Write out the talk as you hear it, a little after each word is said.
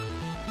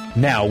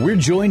Now we're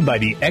joined by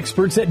the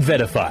experts at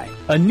VettaFi,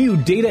 a new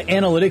data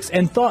analytics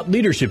and thought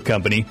leadership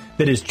company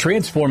that is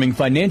transforming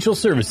financial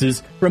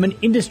services from an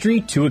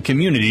industry to a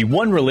community,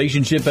 one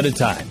relationship at a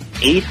time.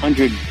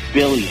 $800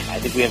 billion. I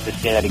think we have to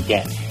say that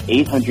again.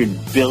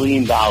 $800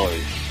 billion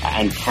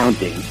and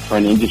counting for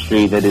an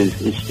industry that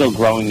is still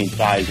growing in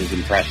size is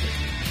impressive.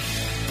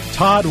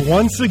 Todd,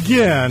 once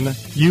again,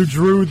 you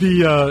drew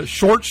the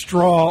short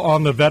straw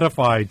on the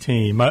VettaFi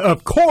team.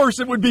 Of course,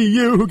 it would be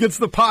you who gets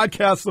the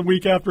podcast the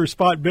week after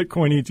spot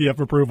Bitcoin ETF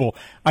approval.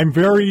 I'm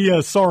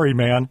very sorry,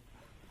 man.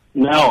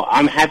 No,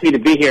 I'm happy to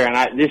be here,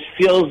 and this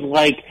feels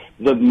like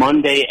the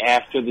Monday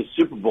after the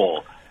Super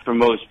Bowl for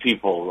most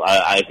people.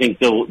 I think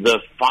the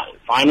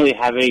finally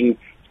having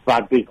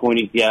spot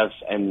Bitcoin ETFs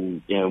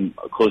and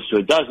close to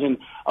a dozen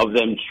of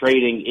them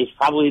trading is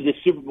probably the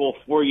Super Bowl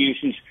for you,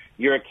 since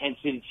you're a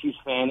Kansas City Chiefs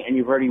fan and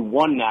you've already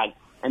won that,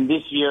 and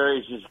this year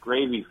is just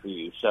gravy for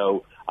you.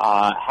 So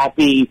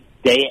happy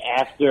day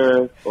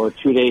after or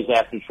 2 days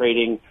after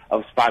trading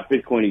of spot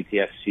Bitcoin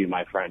ETFs to you,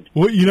 my friend.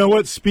 Well, you know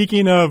what?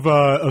 Speaking of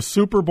a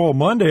Super Bowl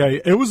Monday,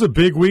 it was a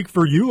big week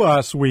for you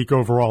last week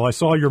overall. I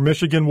saw your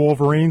Michigan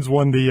Wolverines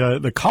won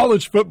the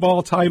college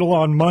football title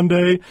on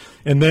Monday,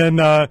 and then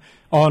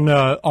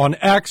on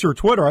X or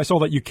Twitter, I saw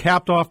that you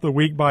capped off the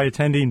week by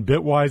attending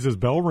Bitwise's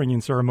bell ringing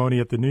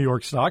ceremony at the New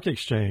York Stock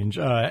Exchange.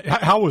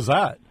 How was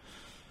that?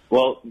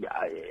 Well,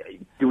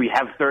 do we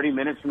have 30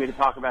 minutes for me to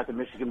talk about the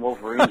Michigan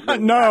Wolverines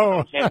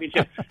no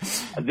championship?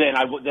 Then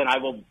I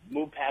will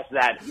move past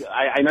that.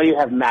 I know you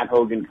have Matt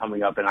Hogan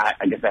coming up, and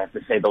I guess I have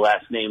to say the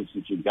last name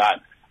since you've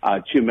got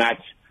two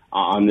Matts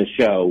on the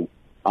show.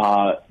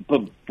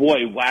 But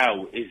boy,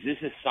 wow, is this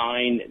a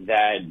sign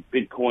that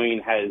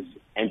Bitcoin has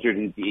entered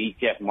into the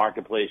ETF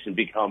marketplace and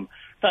become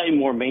slightly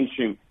more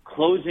mainstream?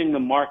 Closing the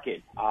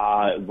market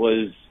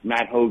was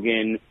Matt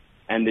Hogan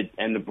and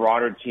the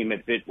broader team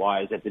at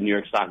Bitwise at the New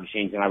York Stock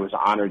Exchange, and I was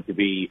honored to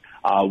be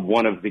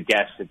one of the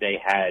guests that they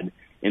had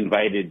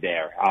invited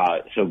there.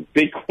 So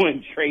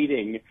Bitcoin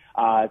trading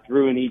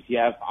through an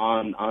ETF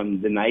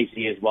on the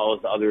NYSE as well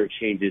as the other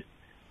exchanges,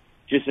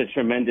 just a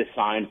tremendous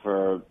sign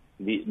for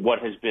what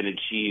has been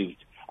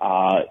achieved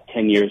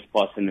 10 years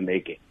plus in the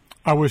making.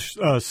 I was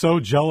so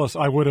jealous.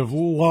 I would have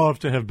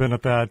loved to have been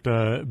at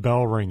that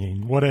bell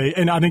ringing.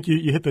 And I think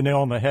you hit the nail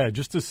on the head,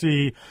 just to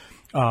see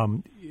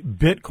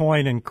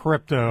Bitcoin and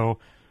crypto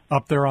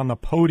up there on the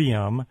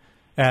podium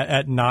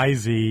at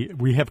NYSE.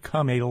 We have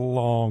come a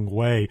long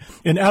way.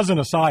 And as an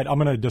aside, I'm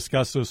going to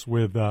discuss this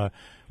with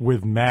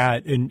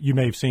Matt, and you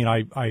may have seen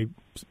I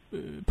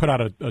put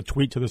out a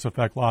tweet to this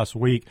effect last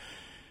week.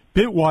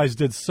 Bitwise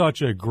did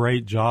such a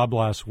great job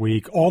last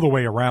week all the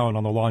way around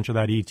on the launch of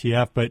that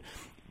ETF, but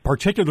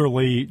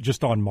particularly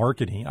just on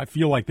marketing. I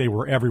feel like they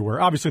were everywhere.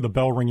 Obviously, the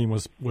bell ringing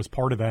was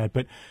part of that,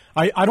 but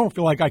I don't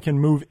feel like I can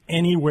move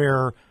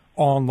anywhere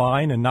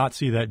online and not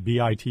see that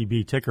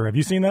BITB ticker. Have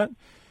you seen that?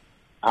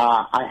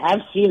 I have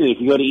seen it. If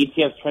you go to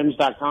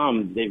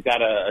etftrends.com, they've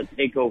got a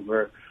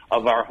takeover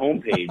of our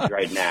homepage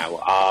right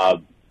now.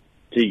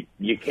 So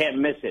you can't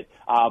miss it.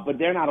 But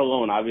they're not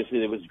alone. Obviously,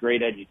 there was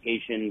great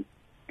education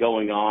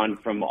going on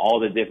from all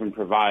the different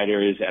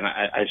providers, and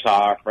I saw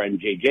our friend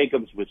Jay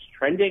Jacobs was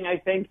trending, I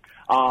think,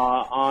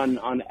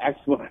 on X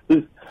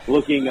was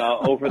looking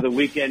over the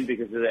weekend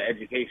because of the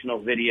educational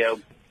video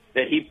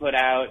that he put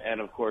out,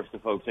 and of course the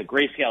folks at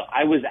Grayscale.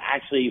 I was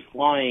actually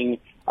flying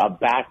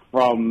back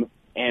from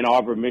Ann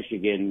Arbor,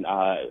 Michigan,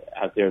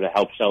 out there to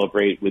help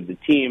celebrate with the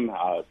team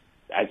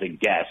as a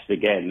guest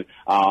again.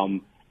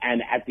 And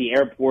at the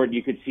airport,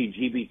 you could see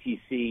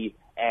GBTC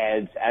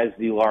ads as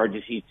the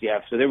largest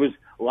ETF. So there was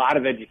a lot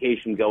of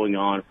education going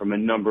on from a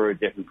number of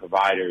different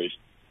providers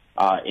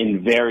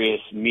in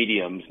various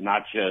mediums,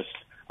 not just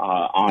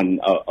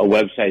on a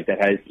website that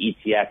has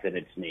ETF in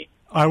its name.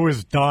 I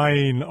was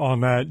dying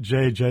on that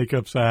Jay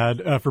Jacobs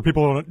ad. For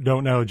people who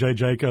don't know, Jay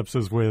Jacobs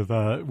is with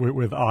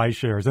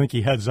iShares. I think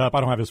he heads up.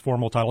 I don't have his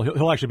formal title.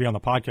 He'll actually be on the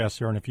podcast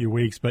here in a few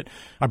weeks, but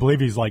I believe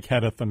he's like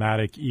head of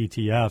thematic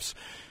ETFs.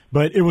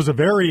 But it was a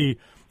very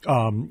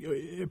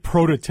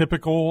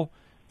prototypical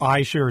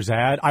iShares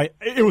ad.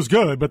 It was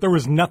good, but there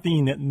was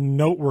nothing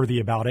noteworthy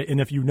about it. And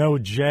if you know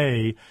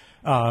Jay,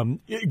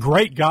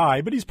 great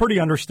guy, but he's pretty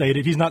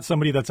understated. He's not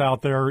somebody that's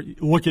out there,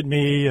 look at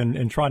me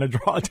and trying to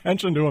draw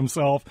attention to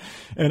himself.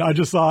 And I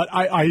just thought,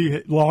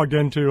 I logged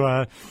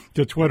into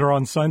to Twitter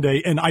on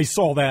Sunday, and I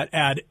saw that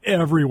ad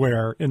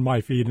everywhere in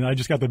my feed, and I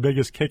just got the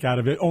biggest kick out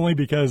of it, only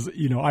because,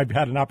 I've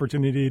had an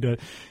opportunity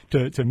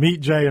to meet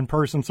Jay in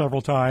person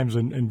several times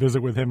and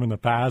visit with him in the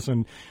past,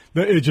 and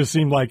it just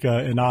seemed like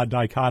an odd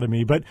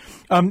dichotomy. But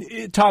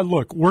Todd,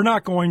 look, we're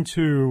not going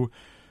to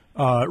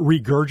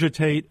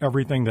regurgitate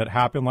everything that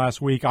happened last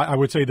week. I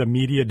would say the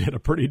media did a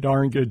pretty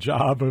darn good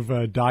job of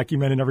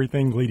documenting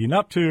everything leading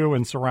up to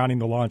and surrounding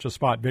the launch of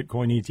spot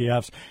Bitcoin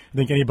ETFs. I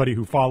think anybody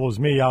who follows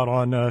me out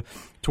on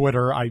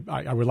Twitter,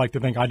 I would like to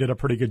think I did a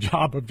pretty good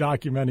job of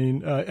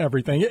documenting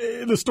everything.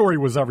 The story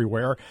was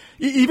everywhere.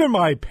 Even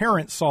my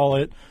parents saw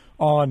it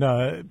on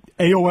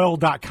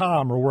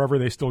AOL.com or wherever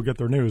they still get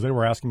their news. They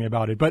were asking me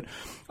about it. But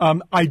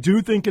I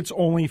do think it's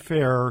only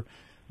fair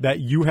that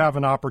you have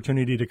an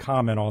opportunity to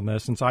comment on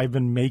this, since I've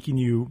been making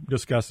you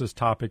discuss this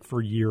topic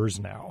for years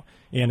now.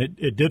 And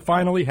it did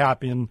finally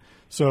happen.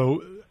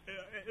 So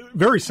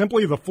very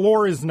simply, the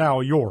floor is now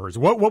yours.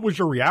 What was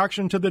your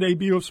reaction to the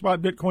debut of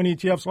spot Bitcoin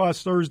ETFs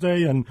last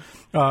Thursday, and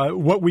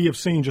what we have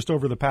seen just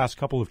over the past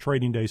couple of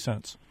trading days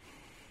since?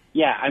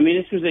 Yeah, I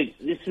mean,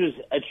 this was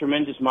a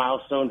tremendous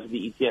milestone for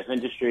the ETF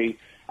industry,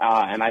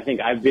 and I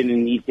think I've been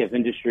in the ETF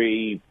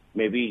industry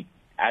maybe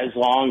as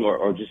long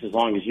or just as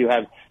long as you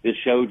have. This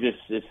show just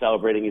is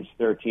celebrating its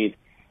 13th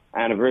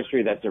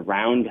anniversary. That's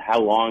around how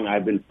long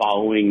I've been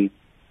following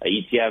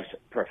ETFs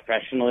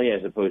professionally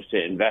as opposed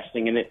to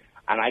investing in it,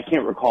 and I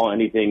can't recall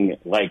anything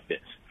like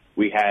this.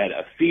 We had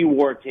a fee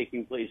war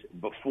taking place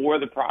before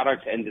the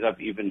products ended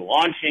up even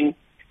launching.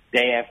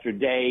 Day after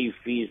day,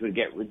 fees would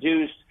get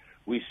reduced.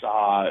 We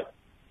saw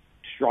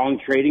strong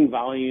trading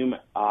volume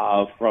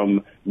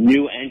from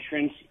new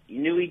entrants.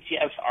 New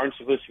ETFs aren't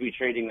supposed to be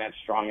trading that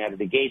strong out of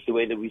the gate the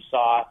way that we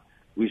saw.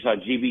 We saw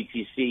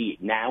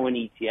GBTC, now an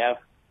ETF,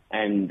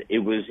 and it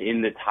was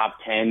in the top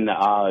 10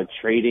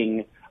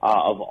 trading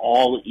of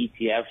all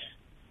ETFs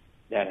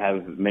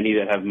many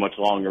that have much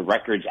longer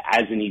records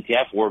as an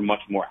ETF or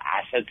much more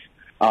assets.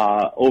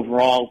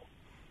 Overall,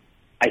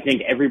 I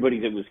think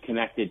everybody that was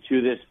connected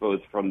to this,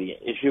 both from the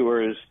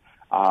issuers,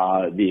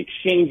 the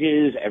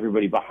exchanges,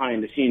 everybody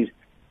behind the scenes,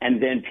 and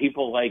then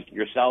people like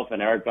yourself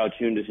and Eric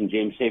Balchundas and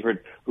James Seyfert,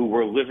 who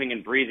were living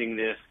and breathing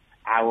this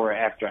hour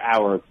after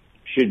hour,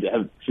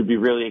 should be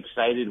really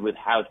excited with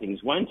how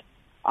things went.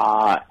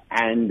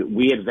 And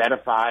we at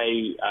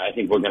VettaFi, I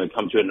think we're going to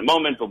come to it in a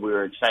moment, but we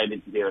were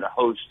excited to be able to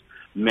host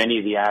many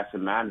of the asset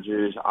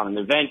managers on an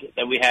event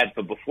that we had.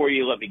 But before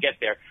you let me get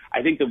there,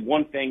 I think the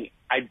one thing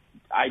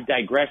I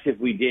digress if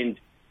we didn't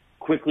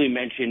quickly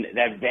mention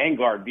that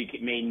Vanguard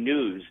made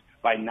news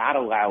by not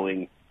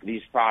allowing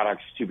these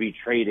products to be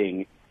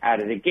trading out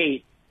of the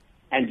gate.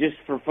 And just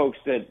for folks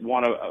that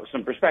want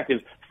some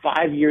perspective,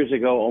 5 years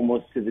ago,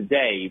 almost to the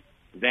day,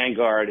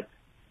 Vanguard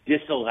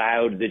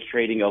disallowed the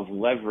trading of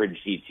leveraged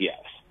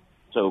ETFs.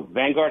 So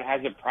Vanguard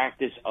has a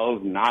practice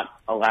of not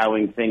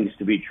allowing things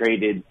to be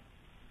traded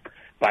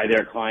by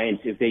their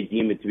clients if they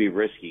deem it to be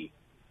risky.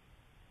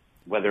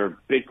 Whether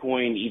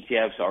Bitcoin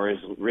ETFs are as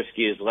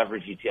risky as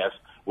leverage ETFs,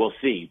 we'll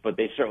see, but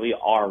they certainly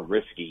are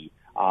risky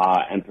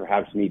and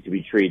perhaps need to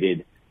be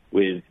treated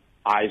with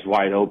eyes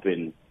wide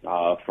open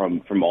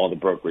from all the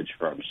brokerage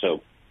firms.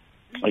 So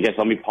I guess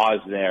let me pause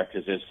there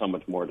because there's so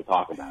much more to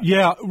talk about.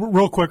 Yeah,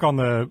 real quick on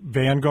the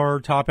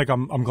Vanguard topic,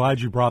 I'm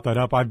glad you brought that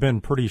up. I've been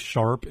pretty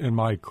sharp in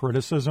my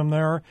criticism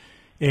there.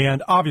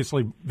 And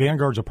obviously,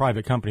 Vanguard's a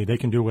private company. They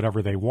can do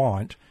whatever they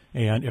want.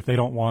 And if they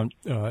don't want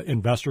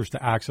investors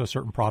to access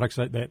certain products,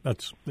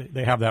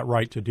 they have that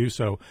right to do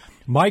so.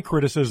 My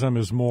criticism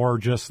is more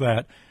just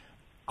that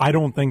I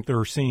don't think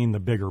they're seeing the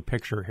bigger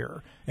picture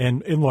here.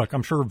 And look,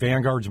 I'm sure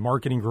Vanguard's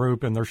marketing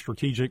group and their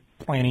strategic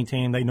planning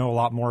team, they know a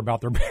lot more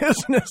about their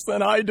business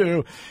than I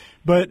do.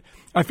 But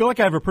I feel like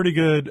I have a pretty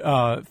good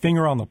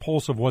finger on the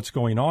pulse of what's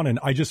going on. And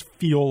I just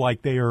feel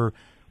like they are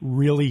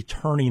really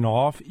turning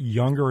off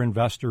younger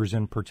investors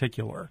in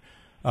particular.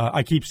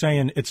 I keep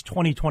saying it's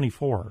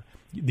 2024.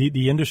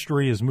 The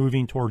industry is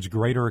moving towards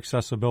greater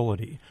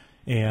accessibility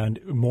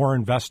and more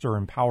investor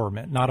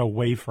empowerment, not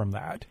away from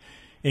that.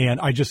 And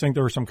I just think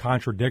there are some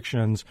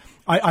contradictions.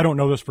 I don't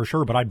know this for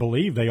sure, but I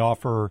believe they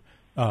offer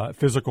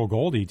physical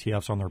gold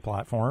ETFs on their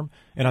platform.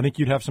 And I think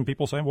you'd have some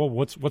people saying, well,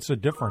 what's the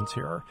difference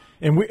here?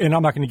 And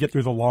I'm not going to get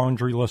through the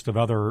laundry list of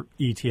other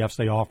ETFs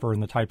they offer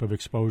and the type of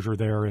exposure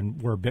there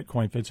and where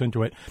Bitcoin fits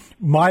into it.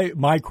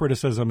 My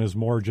criticism is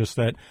more just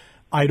that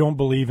I don't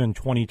believe in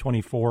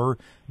 2024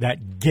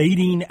 that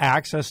gating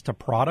access to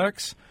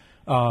products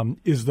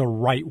is the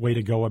right way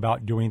to go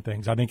about doing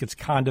things. I think it's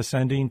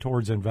condescending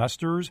towards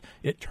investors.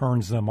 It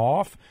turns them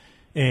off.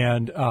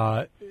 And,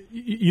 Todd,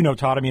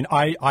 I mean,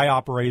 I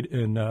operate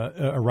in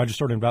a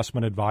registered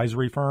investment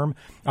advisory firm.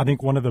 I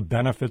think one of the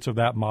benefits of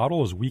that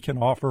model is we can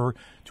offer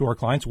to our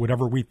clients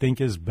whatever we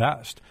think is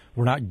best.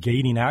 We're not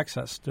gating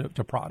access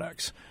to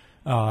products.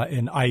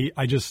 And I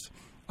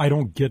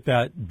don't get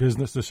that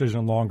business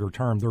decision longer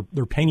term.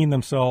 They're painting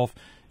themselves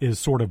as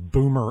sort of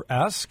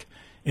boomer-esque,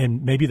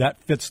 and maybe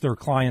that fits their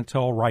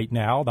clientele right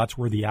now. That's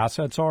where the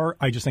assets are.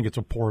 I just think it's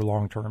a poor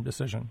long-term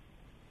decision.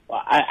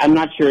 Well, I'm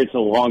not sure it's a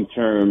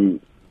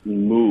long-term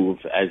move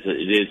as it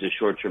is a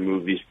short-term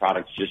move. These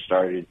products just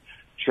started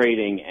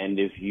trading, and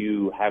if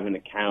you have an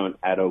account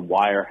at a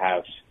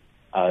wirehouse,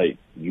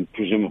 you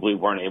presumably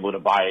weren't able to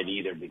buy it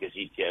either because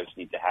ETFs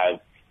need to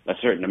have a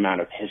certain amount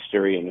of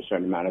history and a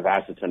certain amount of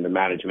assets under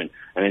management.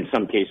 And in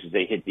some cases,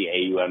 they hit the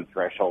AUM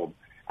threshold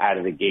out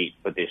of the gate,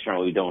 but they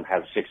certainly don't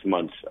have 6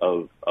 months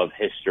of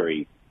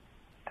history.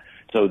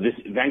 So this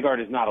Vanguard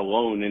is not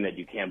alone in that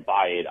you can't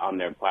buy it on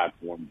their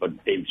platform, but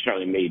they've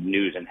certainly made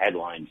news and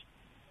headlines.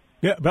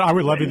 Yeah, but I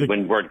would love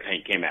when word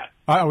came out.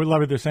 I would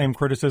love the same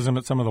criticism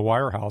at some of the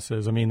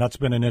wirehouses. I mean, that's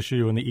been an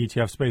issue in the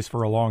ETF space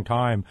for a long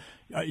time.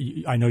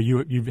 I know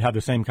you've had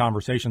the same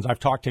conversations. I've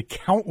talked to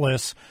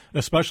countless,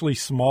 especially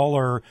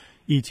smaller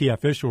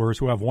ETF issuers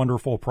who have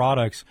wonderful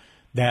products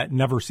that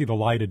never see the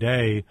light of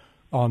day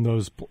on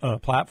those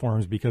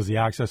platforms because the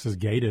access is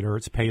gated or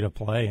it's pay to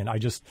play. And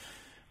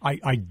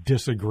I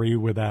disagree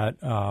with that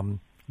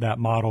that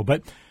model.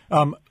 But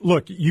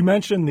look, you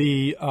mentioned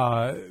the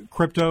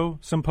crypto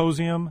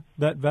symposium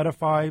that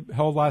VettaFi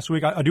held last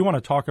week. I do want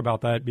to talk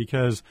about that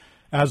because,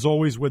 as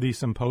always with these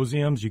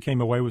symposiums, you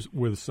came away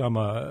with some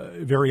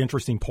very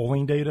interesting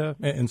polling data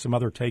and some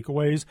other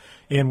takeaways,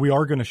 and we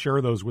are going to share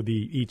those with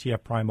the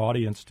ETF Prime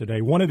audience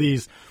today. One of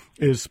these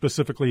is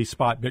specifically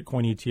spot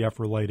Bitcoin ETF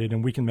related,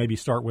 and we can maybe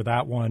start with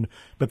that one,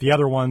 but the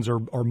other ones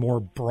are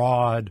more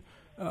broad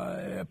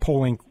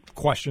polling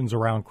questions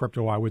around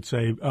crypto, I would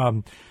say.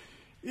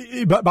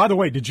 But by the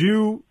way, did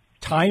you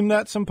time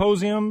that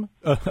symposium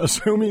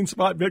assuming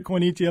spot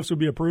Bitcoin ETFs would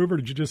be approved, or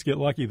did you just get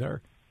lucky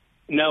there?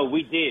 No,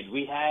 we did.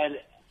 We had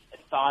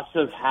thoughts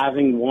of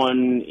having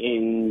one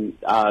in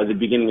the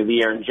beginning of the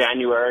year in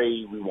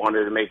January. We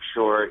wanted to make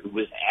sure it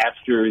was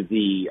after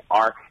the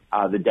ARC,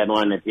 the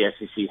deadline that the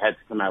SEC had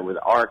to come out with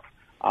ARC,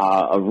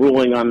 a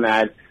ruling on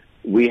that.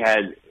 We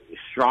had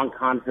strong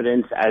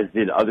confidence, as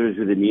did others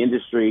within the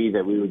industry,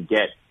 that we would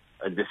get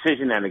a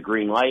decision and a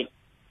green light.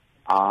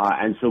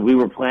 And so we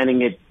were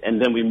planning it, and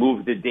then we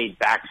moved the date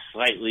back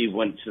slightly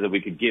so that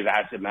we could give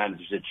asset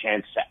managers a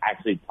chance to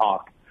actually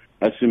talk,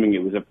 assuming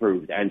it was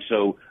approved. And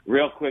so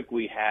real quick,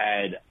 we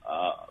had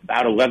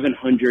about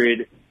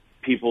 1,100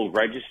 people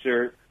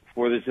register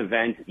for this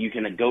event. You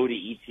can go to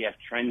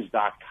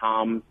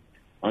ETFtrends.com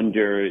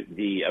under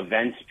the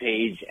events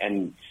page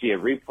and see a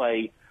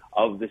replay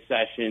of the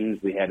sessions.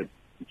 We had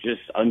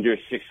just under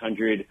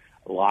 600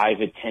 live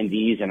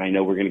attendees, and I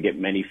know we're going to get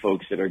many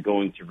folks that are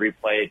going to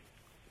replay it.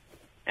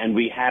 And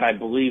we had, I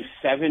believe,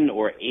 7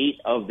 or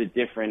 8 of the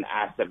different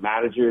asset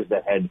managers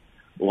that had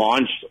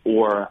launched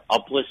or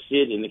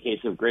uplisted, in the case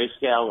of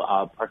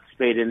Grayscale,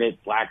 participate in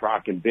it,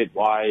 BlackRock and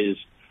Bitwise,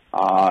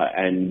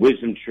 and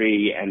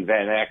WisdomTree and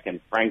VanEck and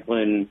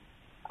Franklin,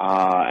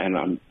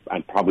 and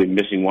I'm probably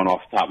missing one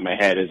off the top of my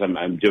head as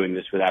I'm doing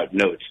this without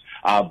notes.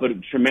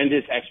 But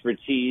tremendous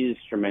expertise,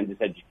 tremendous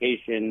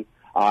education,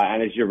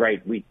 and as you're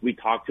right, we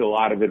talked to a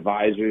lot of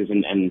advisors,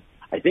 and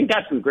I think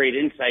got some great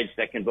insights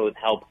that can both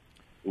help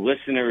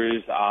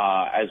listeners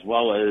as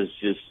well as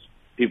just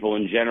people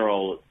in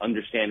general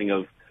understanding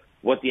of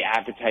what the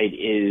appetite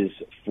is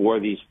for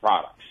these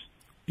products.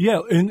 Yeah,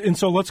 and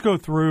so let's go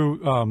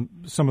through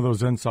some of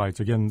those insights.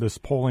 Again, this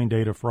polling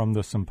data from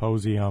the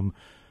symposium,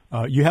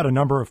 you had a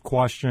number of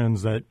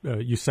questions that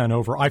you sent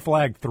over. I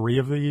flagged 3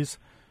 of these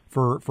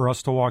for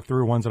us to walk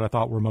through, ones that I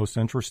thought were most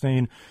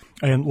interesting.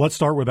 And let's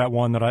start with that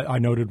one that I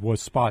noted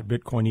was spot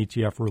Bitcoin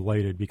ETF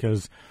related,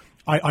 because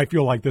I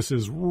feel like this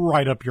is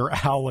right up your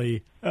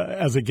alley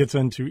as it gets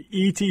into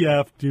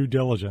ETF due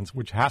diligence,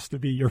 which has to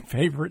be your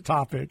favorite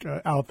topic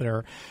out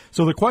there.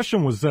 So the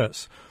question was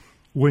this: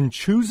 when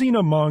choosing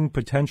among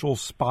potential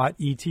spot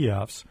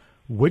ETFs,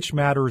 which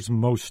matters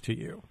most to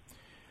you?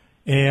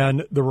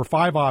 And there were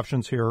 5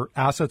 options here: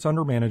 assets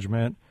under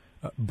management,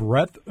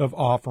 breadth of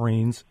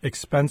offerings,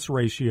 expense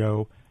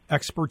ratio,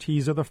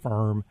 expertise of the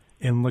firm,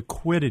 and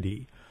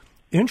liquidity.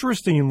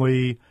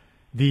 Interestingly,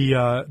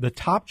 the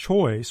top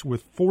choice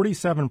with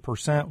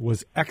 47%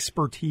 was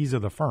expertise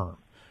of the firm.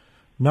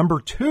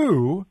 Number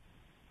 2,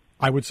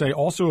 I would say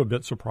also a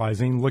bit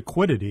surprising,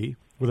 liquidity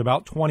with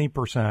about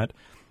 20%.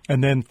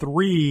 And then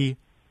 3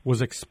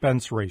 was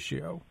expense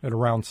ratio at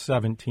around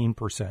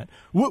 17%.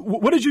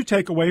 What did you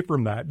take away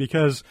from that?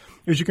 Because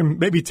as you can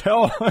maybe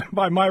tell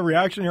by my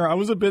reaction here, I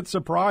was a bit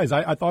surprised.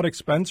 I thought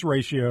expense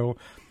ratio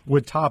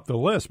would top the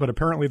list, but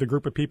apparently the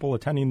group of people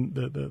attending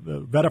the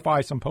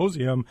VettaFi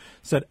symposium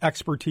said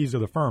expertise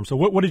of the firm. So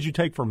what did you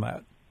take from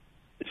that?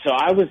 So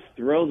I was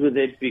thrilled with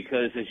it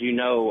because, as you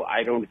know,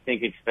 I don't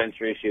think expense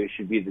ratio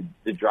should be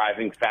the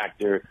driving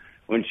factor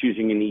when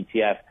choosing an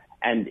ETF.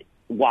 And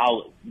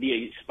while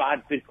the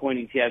spot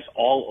Bitcoin ETFs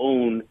all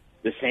own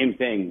the same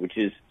thing, which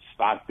is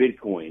spot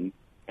Bitcoin,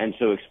 and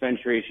so expense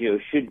ratio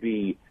should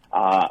be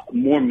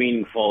more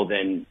meaningful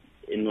than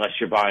unless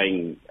you're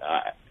buying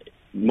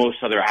most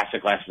other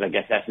asset classes, I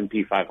guess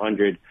S&P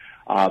 500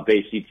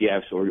 based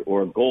ETFs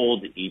or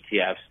gold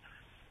ETFs.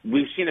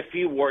 We've seen a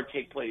few war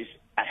take place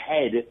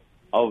ahead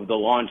of the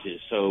launches.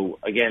 So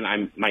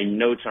again, my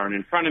notes aren't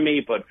in front of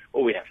me, but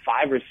we have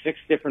 5 or 6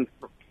 different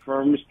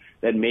firms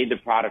that made the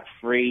product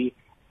free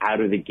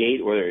out of the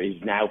gate, or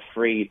is now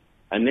free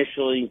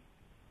initially.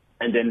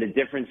 And then the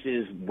difference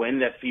is when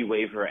the fee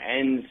waiver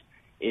ends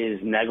is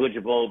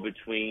negligible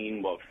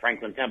between what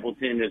Franklin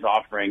Templeton is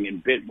offering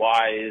and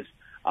Bitwise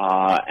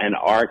and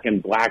ARC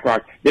and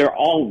BlackRock. They're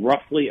all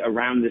roughly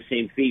around the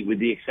same fee with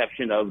the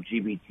exception of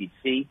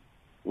GBTC,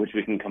 which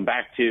we can come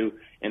back to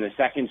in a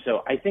second.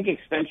 So I think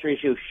expense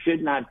ratio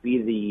should not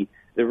be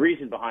the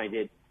reason behind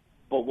it.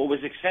 But what was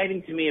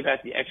exciting to me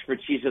about the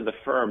expertise of the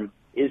firm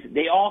is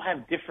they all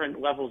have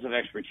different levels of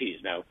expertise.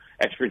 Now,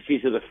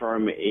 expertise of the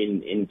firm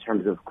in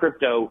terms of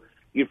crypto,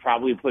 you'd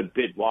probably put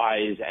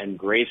Bitwise and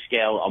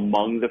Grayscale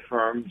among the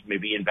firms,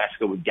 maybe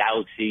Invesco with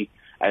Galaxy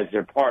as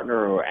their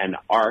partner, and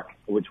ARC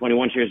with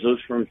 21 shares. Those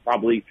firms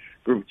probably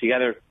grouped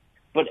together.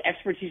 but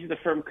expertise of the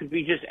firm could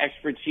be just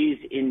expertise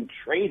in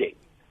trading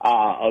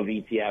of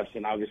ETFs,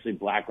 and obviously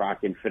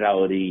BlackRock and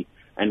Fidelity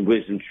and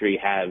WisdomTree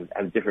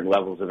have different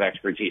levels of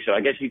expertise. So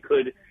I guess you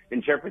could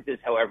interpret this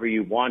however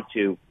you want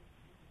to.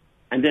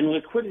 And then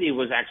liquidity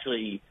was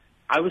actually,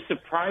 I was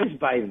surprised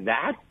by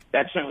that.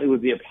 That certainly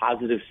would be a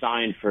positive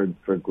sign for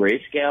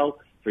Grayscale,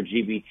 for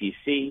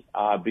GBTC,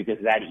 because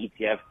that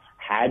ETF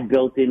had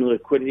built-in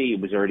liquidity.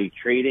 It was already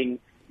trading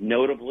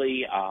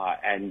notably,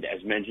 and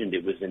as mentioned,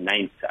 it was the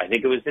ninth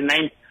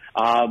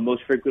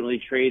most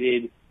frequently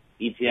traded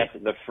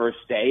ETF the first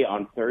day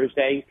on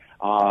Thursday.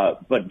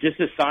 But just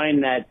a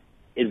sign that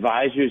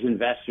advisors,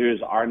 investors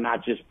are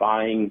not just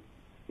buying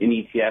an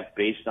ETF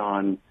based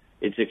on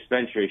its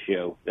expense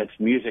ratio. That's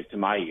music to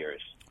my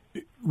ears.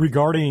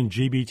 Regarding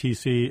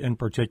GBTC in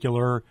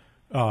particular,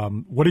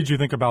 what did you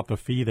think about the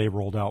fee they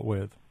rolled out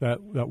with, that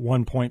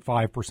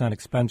 1.5%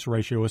 expense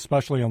ratio,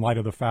 especially in light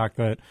of the fact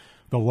that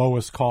the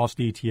lowest cost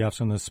ETFs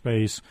in this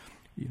space,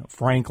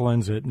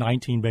 Franklin's at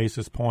 19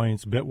 basis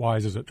points,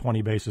 Bitwise is at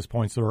 20 basis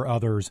points. There are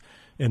others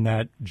in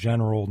that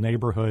general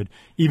neighborhood.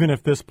 Even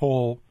if this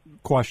poll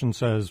question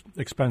says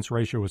expense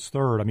ratio is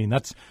third, I mean,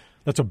 that's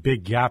a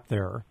big gap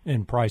there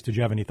in price. Did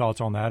you have any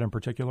thoughts on that in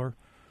particular?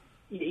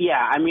 Yeah,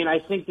 I mean, I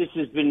think this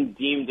has been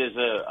deemed as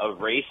a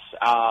race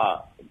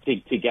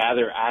to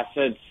gather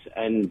assets,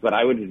 but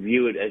I would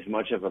view it as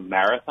much of a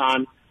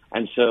marathon.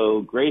 And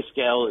so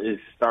Grayscale is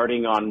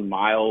starting on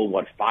mile,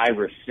 5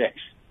 or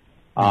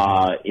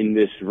 6 in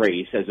this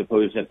race, as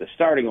opposed to at the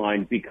starting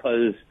line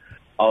because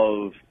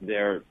of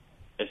their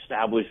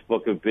established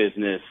book of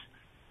business.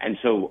 And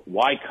so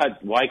why cut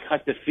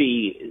the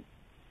fee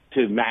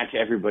to match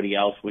everybody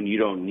else when you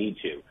don't need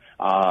to?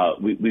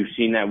 We've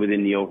seen that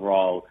within the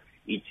overall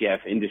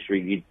ETF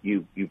industry.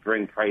 You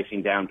bring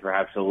pricing down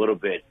perhaps a little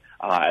bit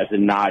as a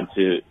nod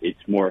to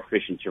it's more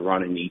efficient to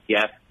run an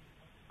ETF,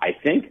 I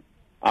think.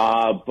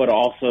 But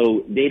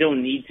also they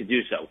don't need to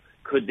do so.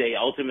 Could they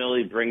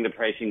ultimately bring the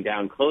pricing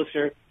down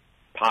closer?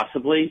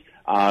 Possibly.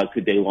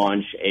 Could they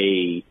launch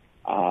a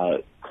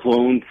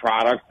clone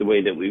product the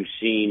way that we've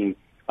seen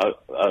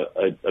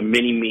a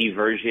mini-me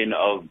version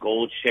of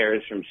gold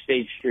shares from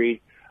State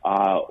Street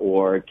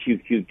or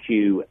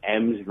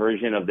QQQM's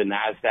version of the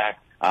NASDAQ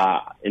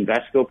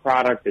Invesco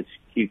product that's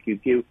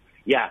QQQ?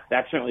 Yeah,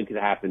 that certainly could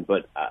happen.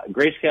 But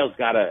Grayscale's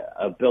got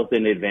a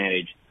built-in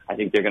advantage. I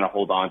think they're going to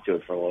hold on to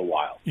it for a little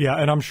while. Yeah,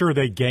 and I'm sure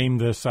they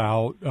gamed this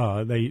out.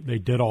 They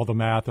did all the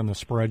math in the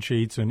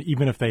spreadsheets, and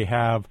even if they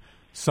have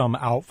some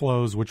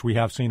outflows, which we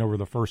have seen over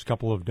the first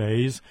couple of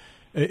days,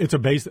 it's a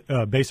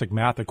basic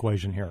math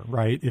equation here,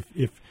 right?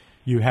 If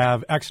you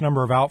have X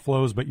number of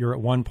outflows, but you're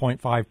at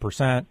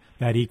 1.5%,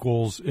 that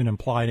equals an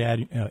implied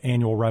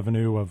annual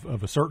revenue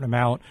of a certain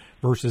amount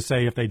versus,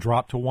 say, if they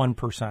drop to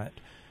 1%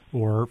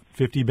 or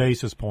 50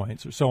 basis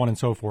points or so on and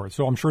so forth.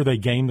 So I'm sure they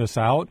game this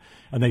out,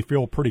 and they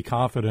feel pretty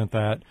confident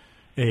that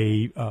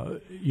a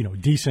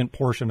decent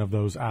portion of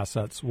those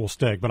assets will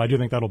stick. But I do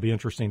think that'll be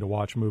interesting to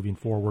watch moving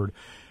forward.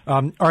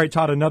 All right,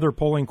 Todd, another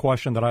polling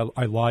question that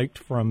I liked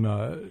from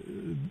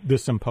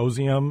this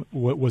symposium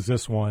was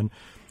this one.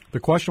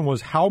 The question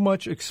was, how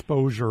much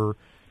exposure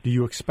do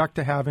you expect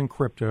to have in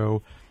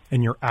crypto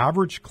in your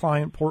average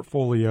client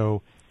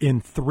portfolio in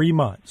 3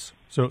 months?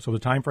 So the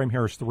time frame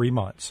here is 3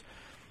 months.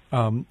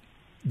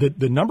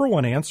 The number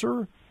one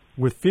answer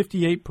with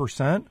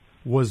 58%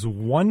 was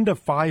 1 to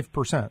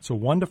 5%. So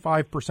 1 to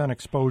 5%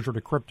 exposure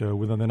to crypto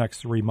within the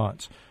next 3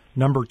 months.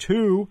 Number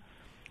two,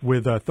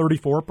 with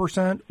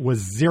 34%, was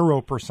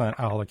 0%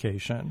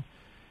 allocation.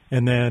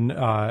 And then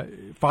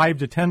 5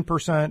 to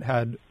 10%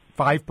 had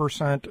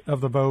 5%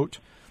 of the vote,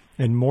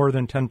 and more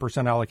than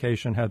 10%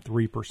 allocation had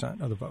 3%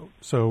 of the vote.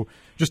 So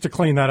just to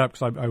clean that up,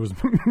 because I was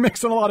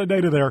mixing a lot of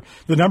data there,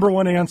 the number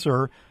one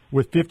answer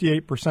with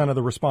 58% of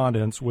the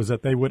respondents was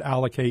that they would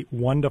allocate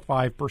 1 to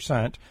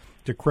 5%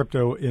 to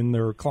crypto in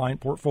their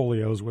client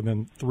portfolios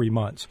within 3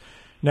 months.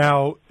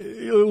 Now,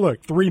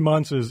 look, 3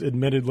 months is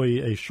admittedly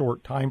a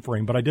short time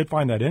frame, but I did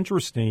find that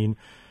interesting.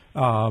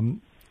 That's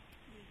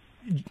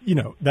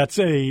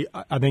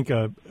I think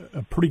a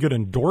pretty good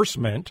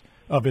endorsement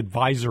of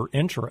advisor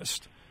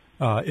interest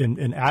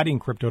in adding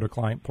crypto to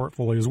client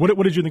portfolios.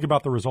 What did you think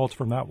about the results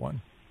from that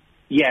one?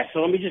 Yeah, so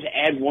let me just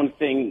add one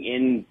thing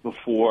in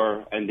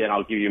before, and then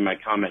I'll give you my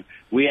comment.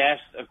 We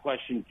asked a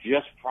question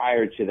just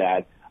prior to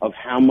that of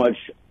how much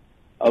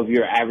of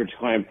your average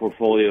client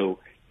portfolio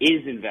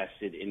is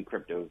invested in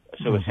crypto.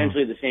 So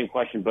essentially the same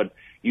question, but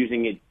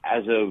using it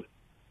as of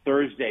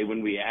Thursday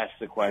when we asked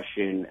the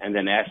question and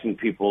then asking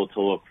people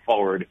to look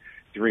forward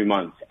 3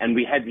 months. And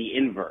we had the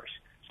inverse.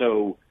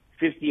 So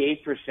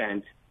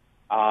 58%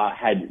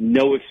 had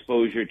no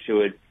exposure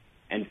to it,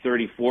 and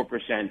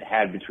 34%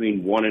 had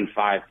between 1 and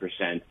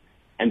 5%.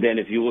 And then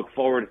if you look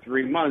forward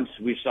 3 months,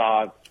 we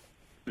saw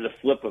the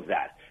flip of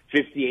that.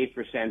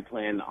 58%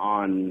 plan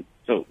on,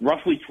 so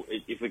roughly,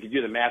 if we could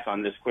do the math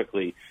on this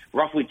quickly,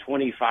 roughly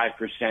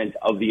 25%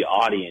 of the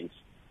audience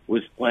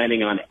was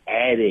planning on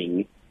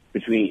adding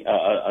between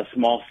a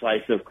small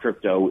slice of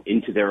crypto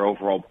into their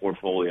overall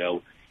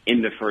portfolio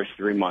in the first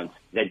 3 months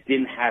that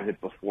didn't have it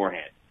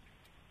beforehand.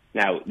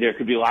 Now, there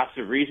could be lots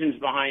of reasons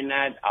behind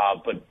that,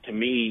 but to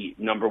me,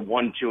 number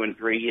 1, 2, and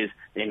 3 is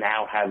they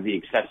now have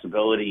the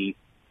accessibility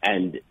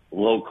and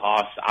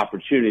low-cost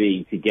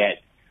opportunity to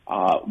get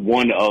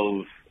one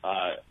of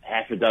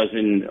half a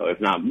dozen,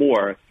 if not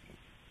more,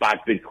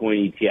 spot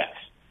Bitcoin ETFs.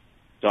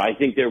 So I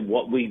think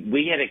what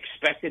we had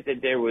expected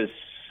that there was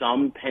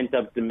some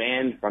pent-up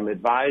demand from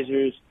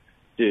advisors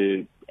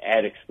to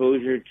add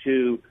exposure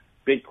to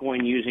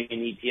Bitcoin using an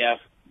ETF.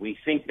 We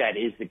think that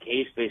is the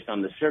case based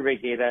on the survey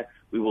data.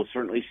 We will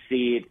certainly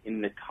see it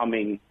in the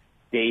coming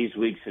days,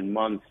 weeks, and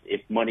months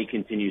if money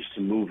continues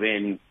to move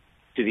in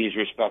to these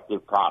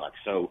respective products.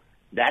 So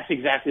that's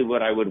exactly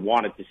what I would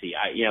want it to see.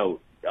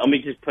 Let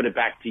me just put it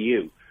back to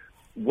you.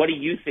 What do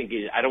you think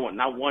is, I don't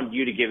not want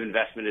you to give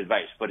investment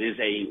advice, but is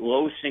a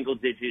low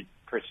single-digit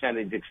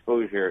percentage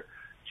exposure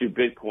to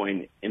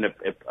Bitcoin in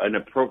an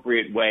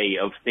appropriate way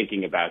of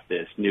thinking about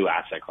this new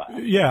asset class?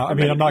 Yeah, I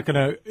mean, I'm not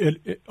going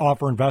to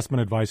offer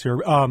investment advice here.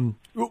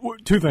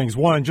 Two things.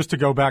 One, just to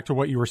go back to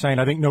what you were saying,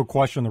 I think no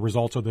question the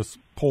results of this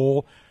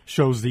poll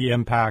shows the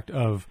impact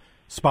of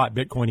spot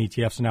Bitcoin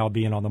ETFs now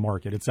being on the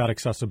market. It's that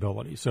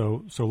accessibility.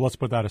 So let's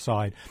put that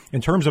aside.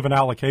 In terms of an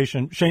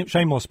allocation,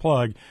 shameless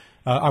plug,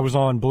 I was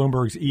on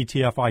Bloomberg's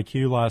ETF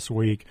IQ last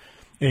week,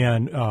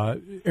 and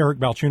Eric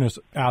Balchunas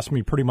asked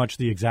me pretty much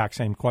the exact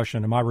same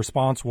question. And my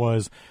response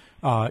was,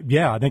 I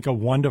think a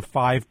 1 to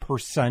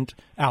 5%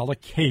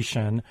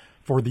 allocation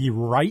for the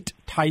right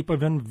type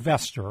of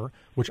investor,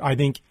 which I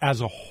think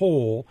as a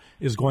whole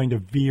is going to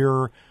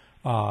veer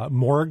a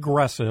more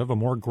aggressive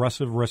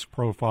risk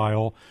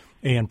profile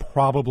and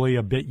probably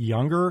a bit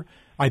younger.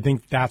 I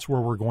think that's where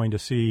we're going to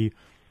see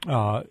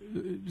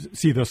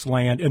this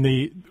land.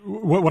 And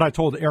what I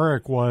told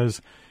Eric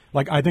was,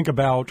 like, I think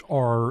about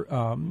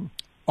our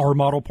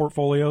model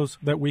portfolios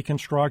that we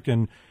construct,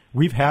 and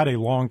we've had a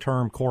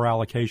long-term core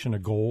allocation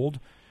of gold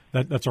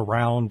that's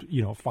around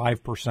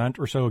 5%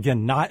 or so.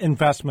 Again, not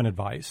investment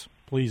advice.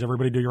 Please,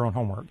 everybody, do your own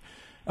homework.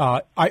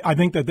 I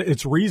think that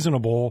it's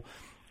reasonable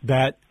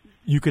that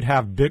you could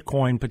have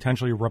Bitcoin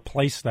potentially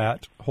replace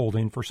that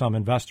holding for some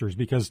investors,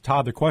 because,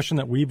 Todd, the question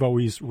that we've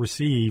always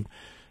received,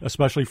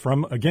 especially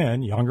from,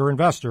 again, younger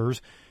investors,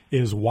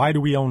 is why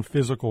do we own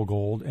physical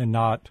gold and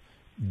not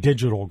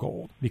digital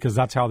gold? Because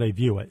that's how they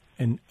view it.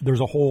 And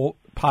there's a whole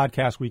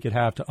podcast we could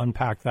have to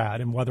unpack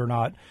that and whether or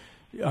not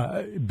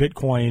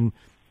Bitcoin,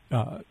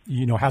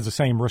 has the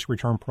same risk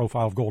return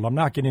profile of gold. I'm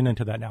not getting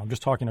into that now. I'm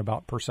just talking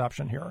about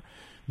perception here.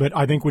 But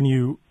I think when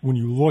you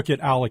look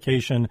at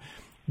allocation,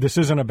 this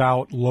isn't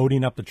about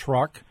loading up the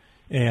truck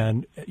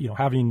and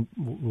having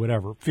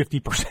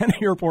 50%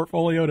 of your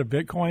portfolio to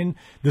Bitcoin.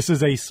 This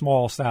is a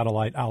small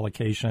satellite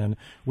allocation,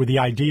 with the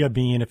idea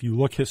being, if you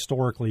look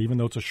historically, even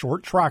though it's a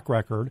short track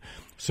record,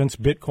 since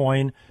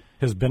Bitcoin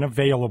has been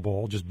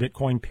available, just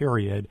Bitcoin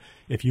period,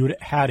 if you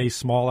had a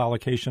small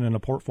allocation in a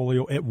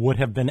portfolio, it would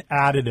have been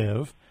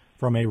additive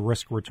from a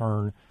risk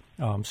return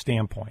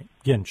standpoint.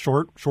 Again,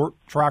 short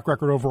track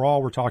record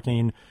overall. We're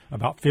talking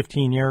about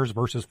 15 years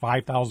versus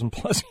 5,000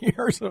 plus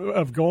years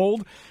of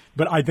gold.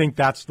 But I think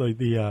that's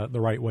the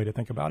right way to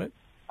think about it.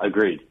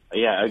 Agreed.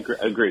 Yeah,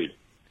 agreed.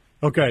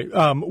 Okay.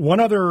 One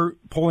other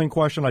polling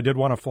question I did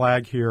want to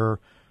flag here,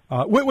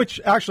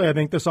 which actually I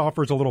think this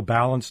offers a little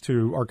balance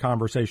to our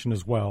conversation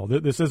as well.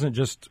 This isn't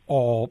just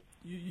all,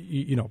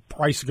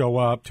 price go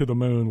up to the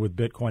moon with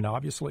Bitcoin,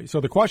 obviously.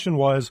 So the question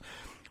was,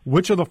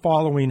 which of the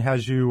following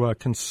has you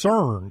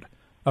concerned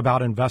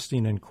about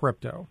investing in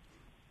crypto?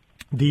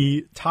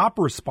 The top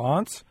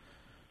response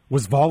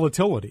was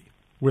volatility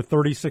with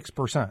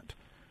 36%.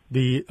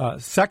 The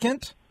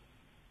second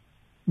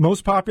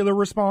most popular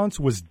response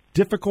was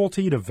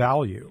difficulty to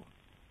value.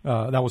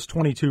 That was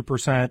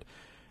 22%.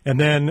 And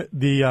then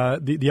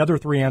the other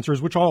three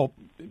answers, which all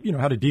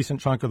had a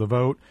decent chunk of the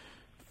vote: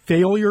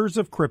 failures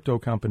of crypto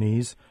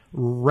companies,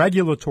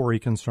 regulatory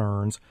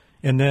concerns,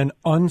 and then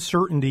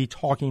uncertainty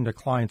talking to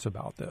clients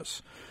about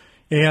this.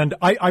 And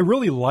I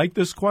really like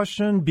this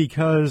question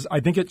because I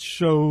think it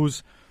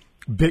shows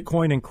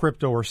Bitcoin and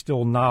crypto are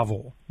still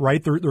novel,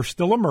 right? They're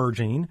still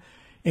emerging.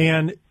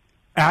 And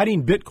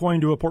adding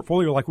Bitcoin to a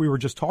portfolio like we were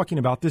just talking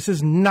about, this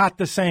is not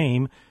the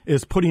same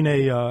as putting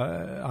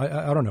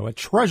a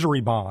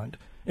treasury bond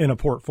in a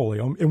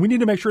portfolio. And we need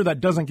to make sure that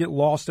doesn't get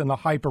lost in the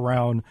hype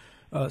around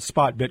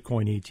spot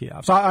Bitcoin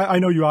ETFs. I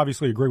know you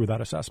obviously agree with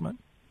that assessment.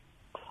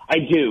 I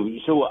do.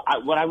 So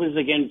what I was,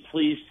 again,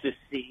 pleased to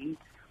see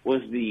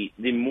was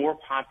the more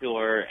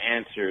popular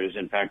answers.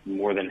 In fact,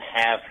 more than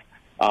half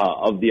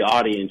of the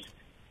audience,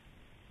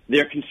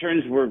 their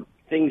concerns were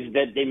things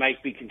that they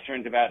might be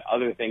concerned about,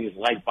 other things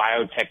like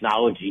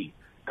biotechnology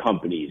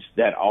companies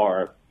that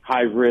are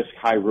high risk,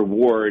 high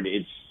reward.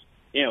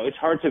 It's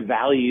hard to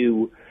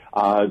value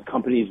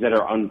companies that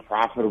are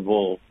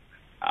unprofitable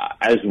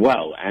as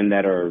well and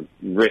that are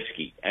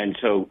risky. And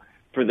so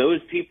for those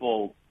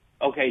people,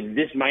 okay,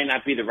 this might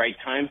not be the right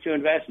time to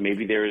invest.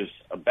 Maybe there is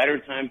a better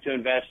time to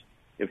invest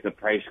if the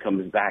price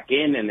comes back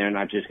in and they're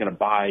not just going to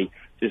buy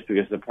just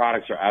because the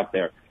products are out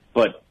there.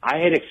 But I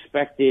had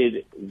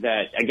expected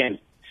that, again,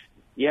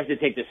 you have to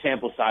take the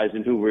sample size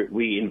and who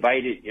we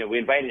invited. We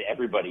invited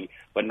everybody,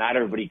 but not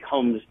everybody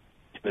comes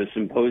to the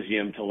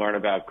symposium to learn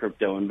about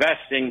crypto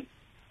investing.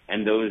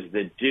 And those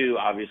that do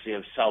obviously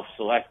have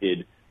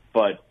self-selected.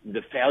 But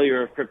the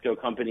failure of crypto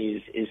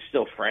companies is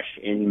still fresh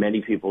in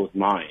many people's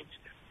minds.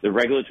 The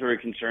regulatory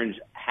concerns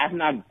have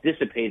not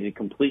dissipated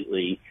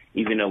completely,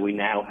 even though we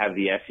now have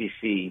the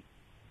SEC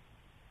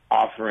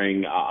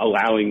offering,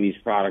 allowing these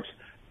products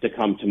to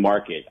come to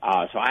market.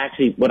 So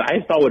what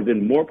I thought would have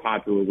been more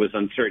popular was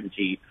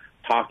uncertainty,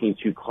 talking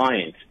to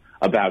clients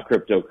about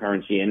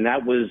cryptocurrency, and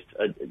that was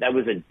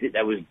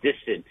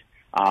distant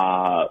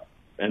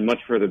and much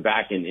further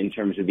back in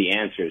terms of the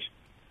answers,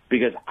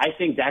 because I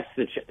think that's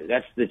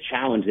the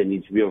challenge that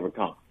needs to be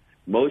overcome.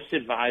 Most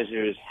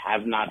advisors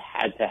have not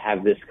had to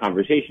have this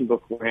conversation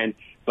beforehand,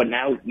 but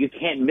now you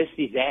can't miss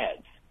these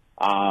ads.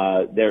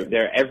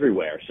 They're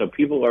everywhere, so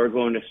people are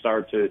going to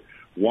start to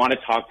want to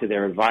talk to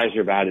their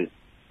advisor about it.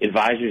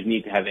 Advisors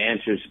need to have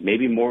answers.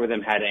 Maybe more of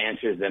them had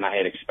answers than I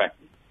had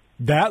expected.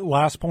 That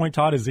last point,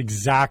 Todd, is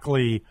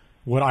exactly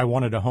what I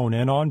wanted to hone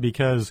in on,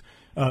 because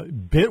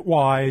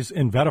Bitwise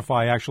and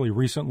VettaFi actually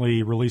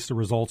recently released the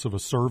results of a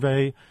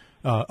survey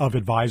of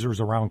advisors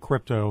around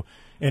crypto.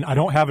 And I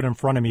don't have it in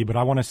front of me, but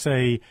I want to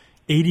say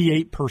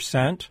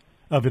 88%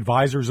 of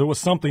advisors, it was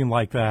something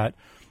like that,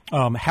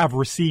 have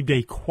received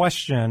a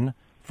question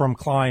from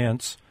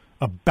clients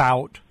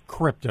about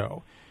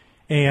crypto.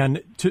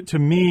 And to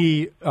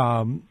me,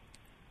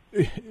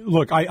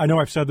 look, I know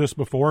I've said this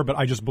before, but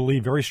I just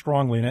believe very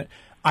strongly in it.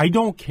 I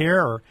don't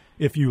care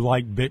if you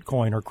like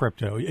Bitcoin or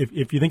crypto.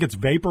 If you think it's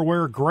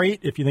vaporware,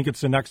 great. If you think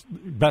it's the next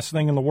best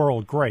thing in the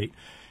world, great.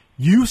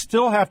 You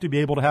still have to be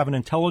able to have an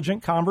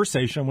intelligent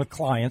conversation with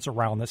clients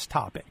around this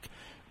topic,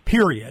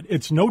 period.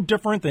 It's no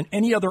different than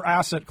any other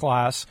asset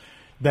class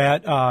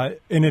that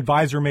an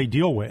advisor may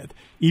deal with.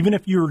 Even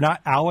if you're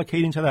not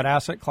allocating to that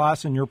asset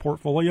class in your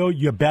portfolio,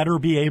 you better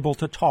be able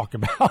to talk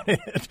about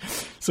it.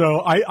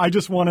 So I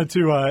just wanted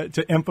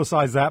to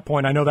emphasize that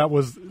point. I know that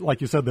was, like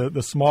you said,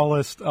 the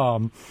smallest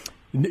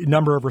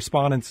number of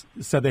respondents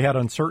said they had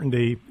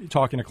uncertainty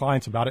talking to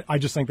clients about it. I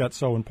just think that's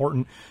so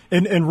important.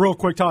 And real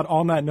quick, Todd,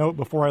 on that note,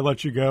 before I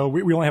let you go,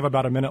 we only have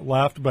about a minute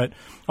left, but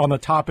on the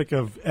topic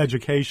of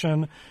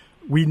education,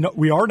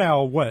 we are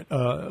now,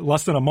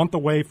 less than a month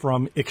away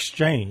from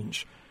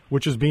Exchange,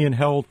 which is being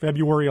held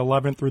February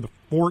 11th through the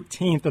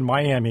 14th in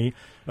Miami.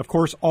 Of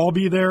course, I'll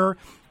be there.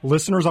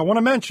 Listeners, I want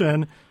to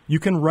mention, you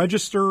can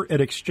register at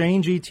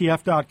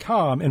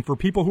exchangeetf.com. And for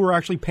people who are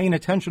actually paying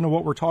attention to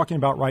what we're talking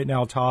about right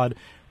now, Todd,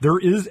 there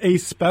is a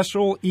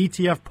special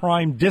ETF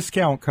Prime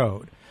discount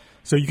code.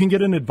 So you can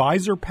get an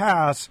advisor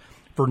pass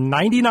for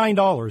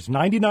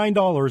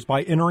 $99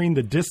 by entering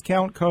the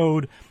discount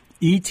code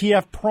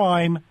ETF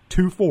Prime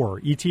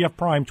 24, ETF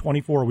Prime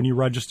 24 when you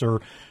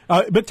register.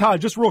 But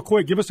Todd, just real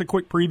quick, give us a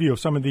quick preview of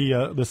some of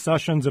the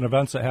sessions and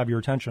events that have your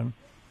attention.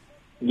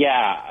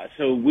 Yeah,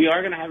 so we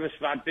are going to have a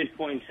spot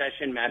Bitcoin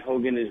session. Matt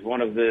Hogan is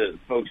one of the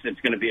folks that's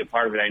going to be a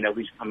part of it. I know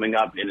he's coming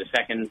up in a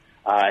second.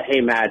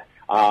 Hey, Matt.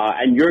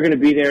 And you're going to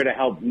be there to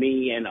help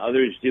me and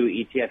others do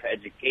ETF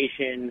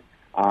education.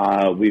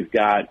 We've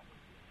got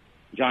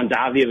John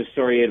Davi of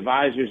Astoria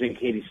Advisors and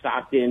Katie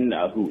Stockton,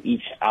 who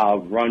each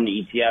run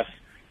ETFs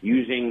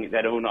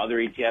that own other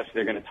ETFs.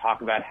 They're going to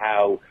talk about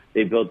how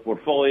they build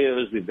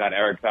portfolios. We've got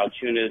Eric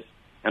Balchunas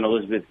and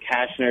Elizabeth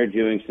Kashner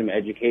doing some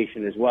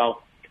education as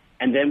well.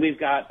 And then we've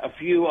got a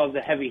few of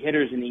the heavy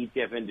hitters in the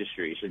ETF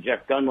industry. So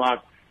Jeff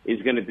Dunlop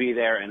is going to be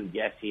there, and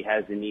yes, he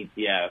has an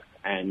ETF.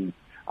 And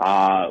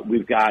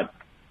we've got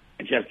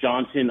Jeff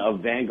Johnson of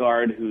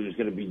Vanguard, who's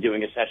going to be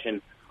doing a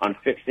session on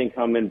fixed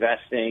income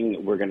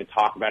investing. We're going to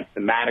talk about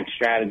thematic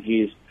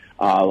strategies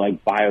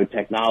like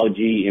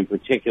biotechnology, in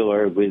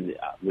particular with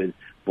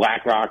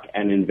BlackRock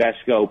and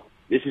Invesco.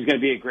 This is going to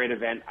be a great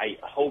event. I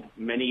hope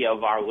many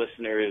of our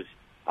listeners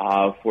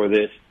for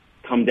this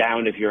come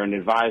down. If you're an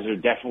advisor,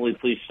 definitely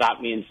please stop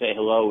me and say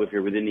hello. If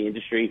you're within the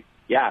industry,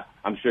 yeah,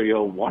 I'm sure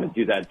you'll want to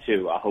do that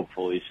too,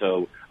 hopefully.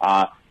 So,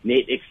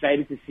 Nate,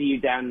 excited to see you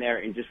down there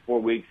in just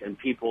 4 weeks, and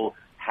people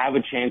have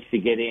a chance to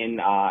get in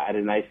at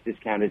a nice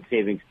discounted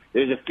savings.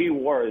 There's a fee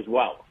war as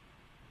well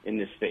in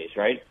this space,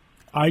 right?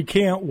 I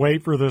can't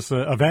wait for this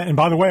event. And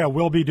by the way, I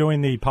will be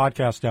doing the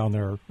podcast down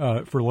there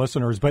for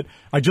listeners. But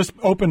I just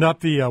opened up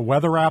the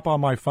weather app on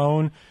my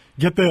phone.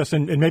 Get this,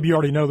 and maybe you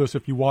already know this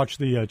if you watch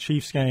the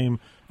Chiefs game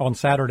on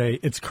Saturday.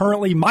 It's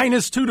currently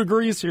 -2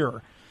 degrees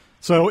here.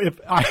 So if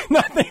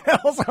nothing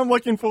else, I'm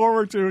looking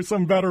forward to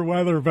some better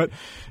weather. But,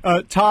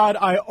 Todd,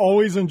 I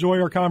always enjoy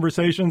our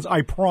conversations.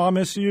 I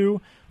promise you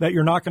that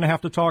you're not going to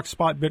have to talk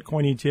spot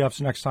Bitcoin ETFs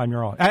next time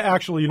you're on.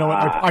 Actually, you know what?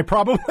 I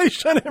probably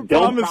shouldn't promise that.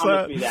 Don't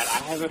promise me that.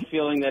 I have a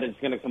feeling that it's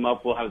going to come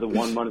up. We'll have the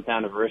 1 month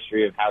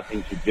anniversary of how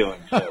things are doing.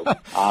 So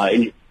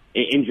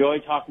enjoy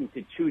talking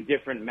to two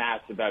different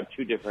Matts about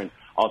two different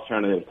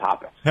alternative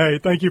topics. Hey,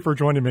 thank you for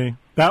joining me.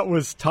 That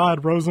was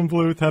Todd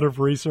Rosenbluth, head of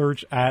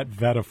research at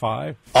VettaFi.